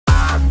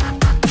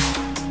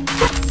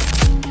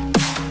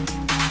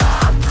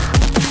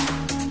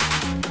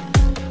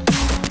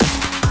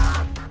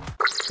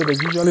So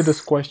there's usually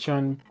this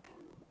question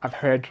I've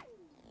heard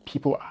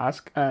people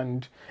ask,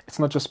 and it's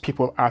not just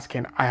people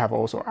asking, I have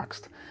also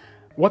asked.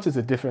 What is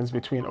the difference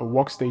between a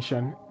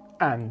workstation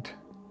and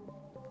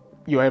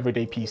your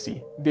everyday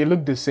PC? They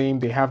look the same,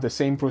 they have the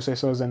same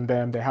processors in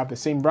them, they have the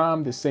same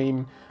RAM, the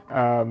same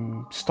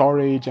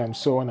storage, and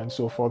so on and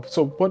so forth.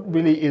 So what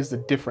really is the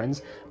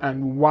difference,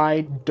 and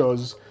why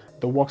does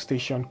the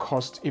workstation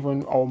cost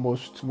even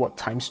almost what,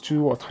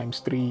 ×2 or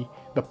 ×3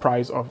 the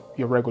price of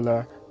your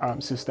regular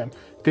system?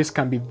 This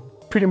can be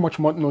pretty much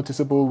more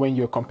noticeable when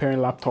you're comparing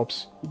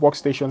laptops,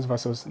 workstations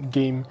versus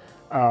gaming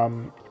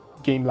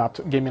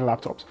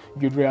laptops.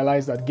 You'd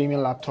realize that gaming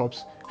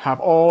laptops have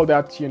all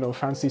that, you know,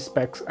 fancy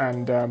specs,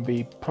 and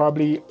they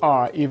probably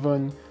are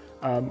even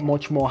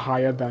much more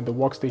higher than the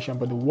workstation,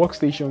 but the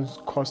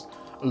workstations cost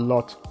a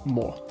lot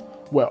more.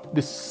 Well,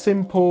 the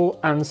simple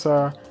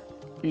answer,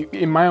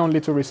 in my own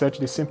little research,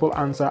 the simple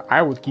answer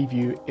I would give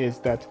you is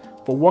that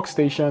for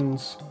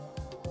workstations,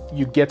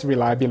 you get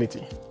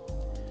reliability.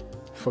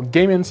 For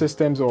gaming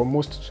systems or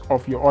most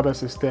of your other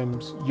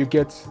systems, you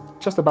get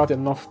just about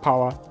enough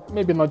power,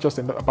 maybe not just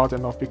about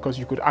enough, because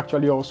you could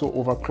actually also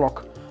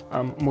overclock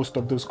most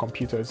of those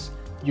computers.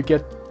 You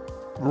get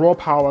raw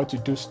power to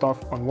do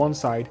stuff on one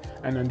side,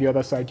 and on the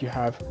other side you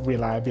have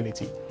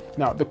reliability.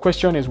 Now the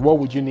question is, what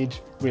would you need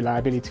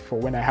reliability for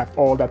when I have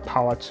all that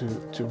power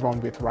to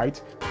run with,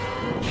 right?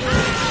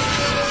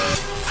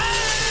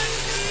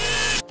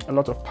 A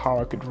lot of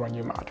power could run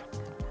you mad.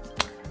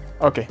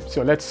 Okay,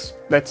 so let's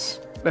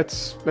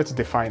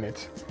define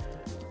it.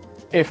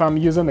 If I'm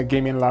using a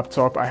gaming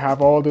laptop, I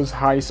have all those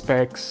high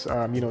specs,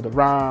 you know, the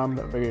RAM,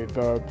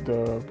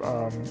 the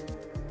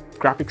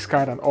graphics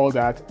card and all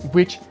that,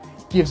 which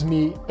gives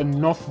me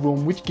enough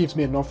room,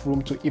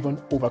 to even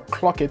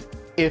overclock it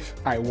if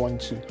I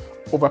want to.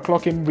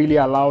 Overclocking really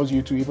allows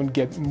you to even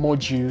get more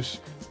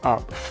juice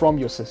from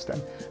your system.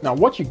 Now,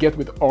 what you get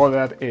with all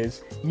that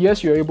is,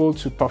 yes, you're able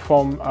to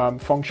perform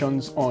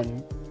functions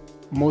on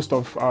most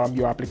of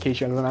your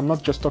applications, and I'm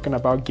not just talking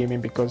about gaming,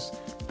 because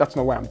that's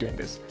not why I'm doing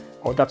this,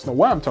 or that's not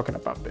why I'm talking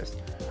about this.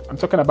 I'm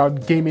talking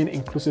about gaming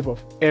inclusive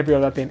of every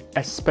other thing,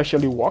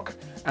 especially work.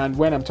 And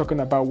when I'm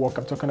talking about work,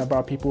 I'm talking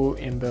about people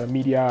in the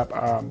media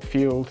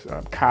field,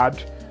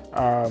 CAD,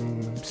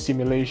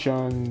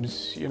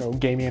 simulations, you know,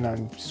 gaming,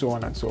 and so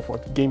on and so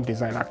forth, game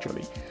design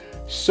actually.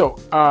 So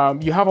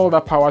you have all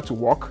that power to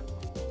work,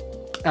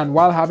 and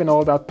while having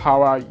all that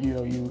power, you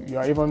know, you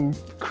are even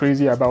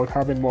crazy about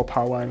having more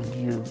power, and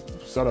you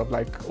sort of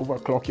like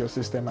overclock your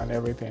system and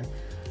everything.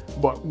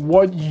 But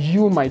what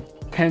you might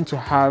tend to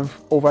have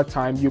over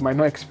time, you might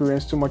not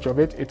experience too much of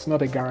it. It's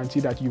not a guarantee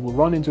that you will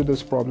run into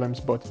those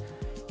problems, but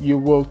you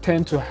will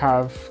tend to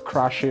have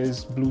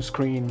crashes, blue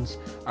screens.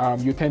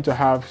 You tend to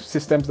have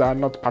systems that are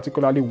not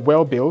particularly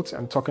well built.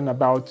 I'm talking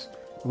about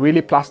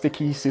really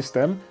plasticky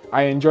system.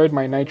 I enjoyed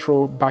my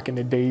Nitro back in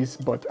the days,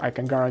 but I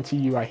can guarantee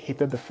you I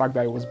hated the fact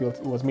that it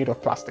was made of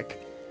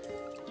plastic.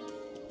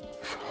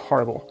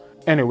 Horrible.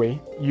 Anyway,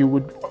 you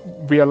would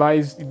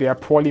realize they are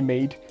poorly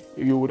made.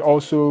 You would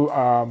also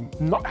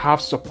not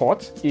have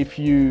support. If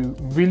you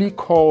really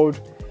called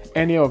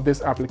any of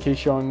this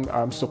application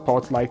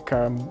support, like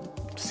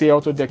say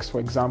Autodesk, for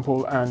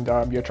example, and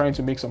you're trying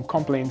to make some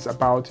complaints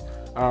about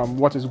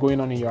what is going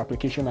on in your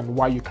application and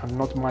why you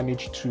cannot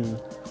manage to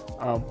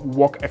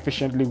work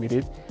efficiently with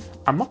it,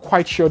 I'm not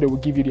quite sure they will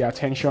give you the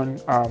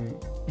attention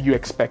you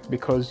expect,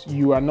 because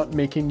you are not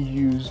making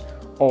use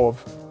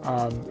of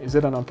is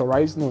it an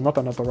authorized, no, not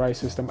an authorized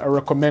system, a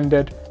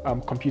recommended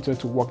computer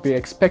to work. They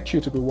expect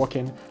you to be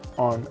working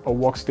on a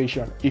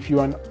workstation. If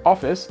you're an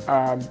office,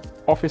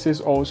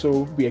 offices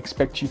also, we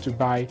expect you to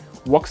buy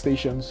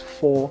workstations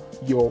for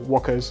your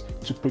workers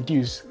to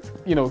produce,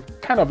 you know,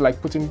 kind of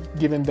like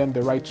giving them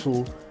the right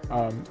tool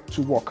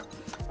to work.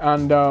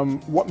 And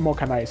what more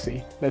can I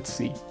say? Let's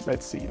see.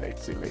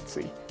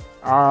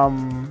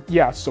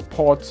 Yeah,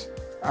 support.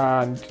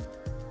 And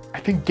I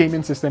think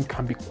gaming system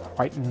can be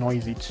quite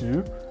noisy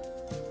too,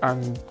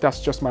 and that's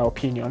just my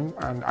opinion,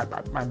 and I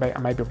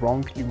might be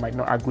wrong, you might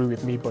not agree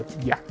with me, but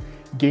yeah,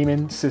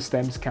 gaming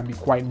systems can be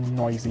quite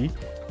noisy,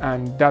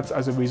 and that's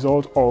as a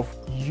result of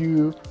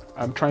you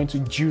trying to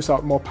juice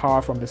out more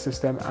power from the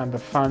system, and the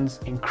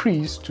fans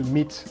increase to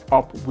meet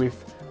up with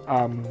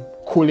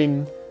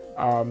cooling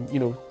you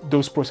know,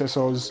 those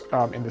processors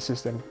in the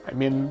system. I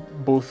mean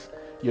both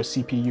your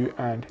CPU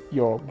and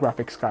your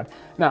graphics card.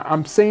 Now,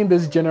 I'm saying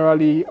this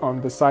generally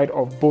on the side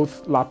of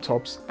both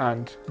laptops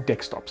and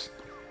desktops.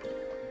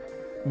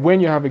 When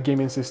you have a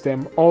gaming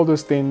system, all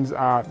those things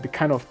are the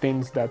kind of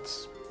things that,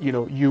 you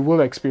know, you will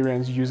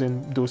experience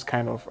using those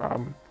kind of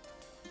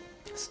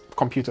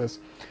computers.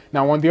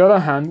 Now, on the other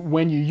hand,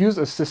 when you use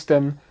a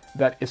system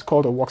that is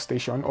called a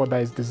workstation, or that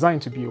is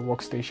designed to be a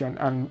workstation,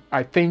 and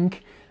I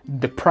think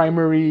the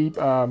primary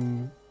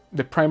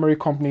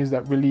companies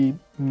that really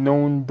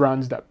known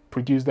brands that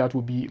produce that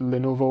would be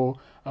Lenovo,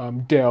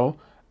 Dell,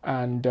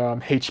 and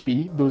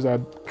HP. Those are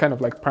kind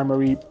of like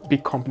primary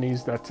big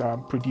companies that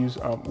produce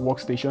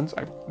workstations.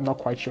 I'm not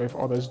quite sure if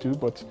others do,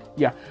 but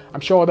yeah,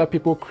 I'm sure other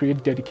people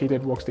create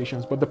dedicated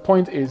workstations. But the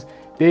point is,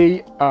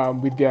 they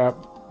with their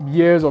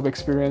years of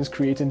experience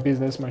creating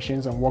business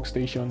machines and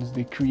workstations.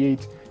 They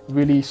create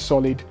really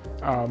solid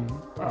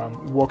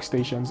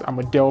workstations. I'm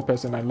a Dell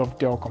person. I love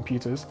Dell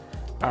computers.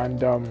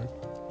 And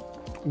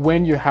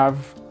when you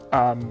have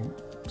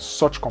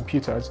such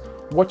computers,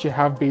 what you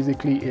have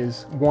basically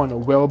is, one, a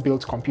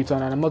well-built computer.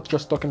 And I'm not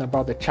just talking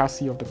about the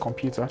chassis of the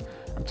computer.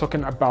 I'm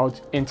talking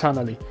about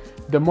internally.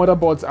 The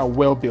motherboards are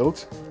well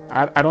built.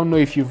 I don't know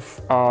if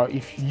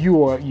if you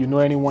or you know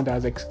anyone that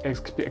has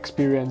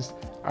experienced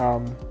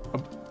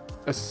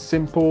a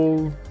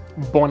simple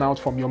burnout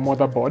from your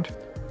motherboard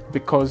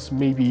because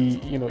maybe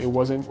it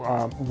wasn't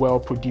well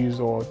produced,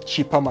 or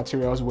cheaper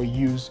materials were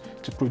used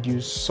to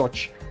produce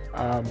such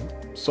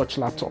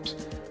laptops.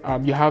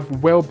 You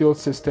have well-built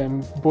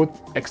system both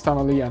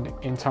externally and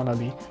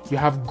internally. You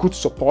have good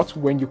support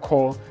when you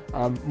call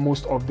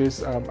most of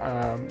this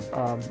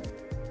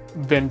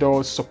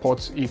vendor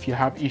support if you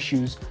have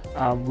issues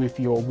with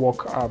your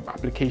work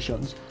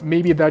applications.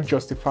 Maybe that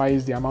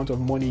justifies the amount of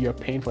money you're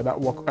paying for that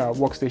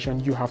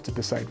workstation. You have to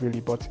decide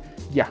really, but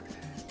yeah,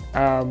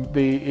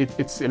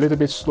 it's a little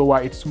bit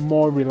slower, it's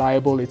more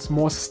reliable, it's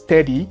more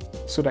steady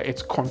so that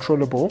it's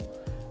controllable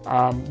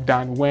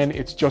than when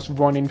it's just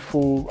running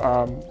full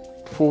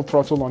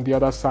throttle on the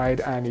other side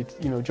and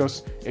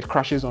it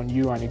crashes on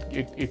you and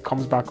it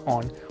comes back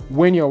on.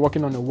 When you're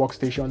working on a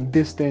workstation,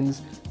 these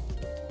things,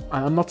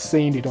 and I'm not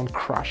saying they don't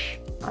crash,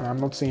 and I'm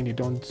not saying they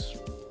don't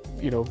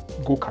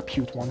go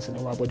kaput once in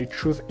a while, but the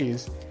truth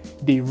is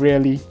they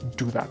rarely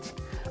do that.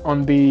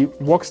 On the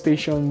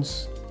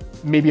workstations,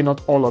 maybe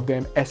not all of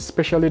them,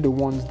 especially the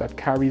ones that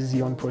carry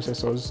Xeon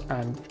processors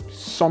and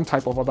some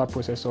type of other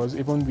processors,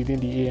 even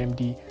within the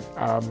AMD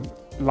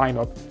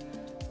lineup,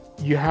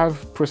 you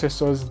have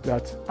processors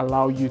that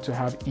allow you to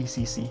have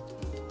ECC.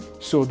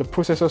 So the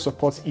processor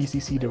supports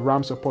ECC, the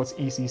RAM supports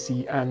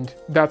ECC, and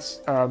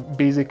that's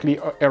basically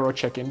error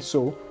checking.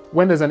 So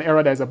when there's an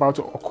error that is about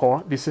to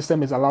occur, the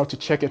system is allowed to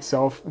check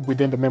itself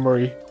within the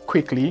memory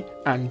quickly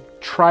and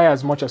try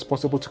as much as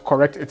possible to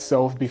correct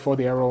itself before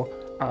the error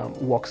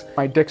works.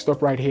 My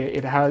desktop right here,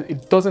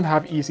 it doesn't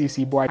have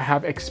ECC, but I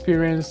have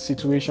experienced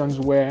situations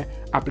where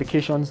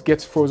applications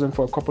get frozen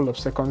for a couple of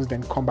seconds,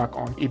 then come back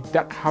on. If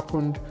that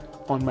happened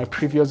on my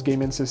previous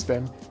gaming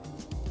system,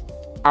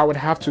 I would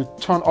have to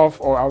turn off,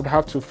 or I would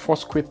have to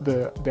force quit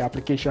the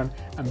application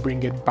and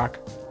bring it back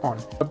on.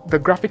 The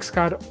graphics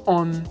card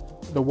on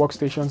the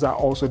workstations are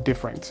also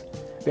different.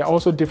 They're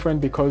also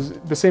different because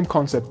the same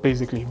concept,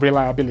 basically,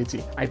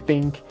 reliability. I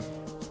think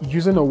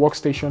using a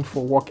workstation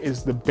for work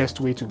is the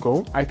best way to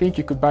go. I think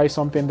you could buy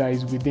something that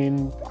is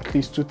within at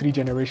least 2-3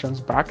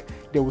 generations back.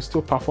 They will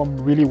still perform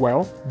really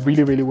well,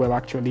 really well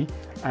actually,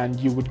 and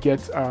you would get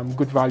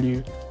good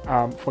value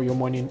for your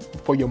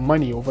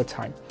money over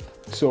time.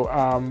 So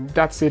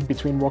that's it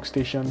between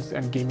workstations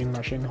and gaming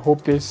machine.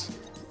 Hope this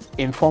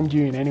informed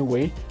you in any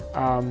way.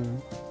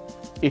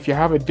 If you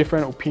have a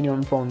different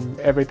opinion from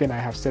everything I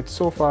have said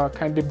so far,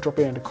 kindly drop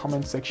it in the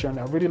comment section.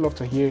 I'd really love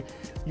to hear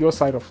your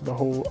side of the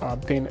whole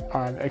thing,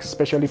 and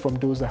especially from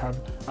those that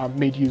have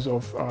made use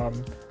of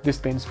these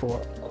things for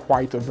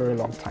quite a very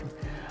long time.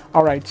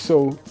 All right,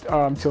 so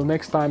till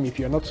next time, if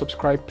you're not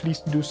subscribed, please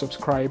do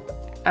subscribe,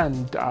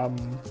 and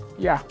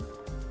yeah,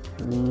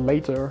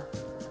 later.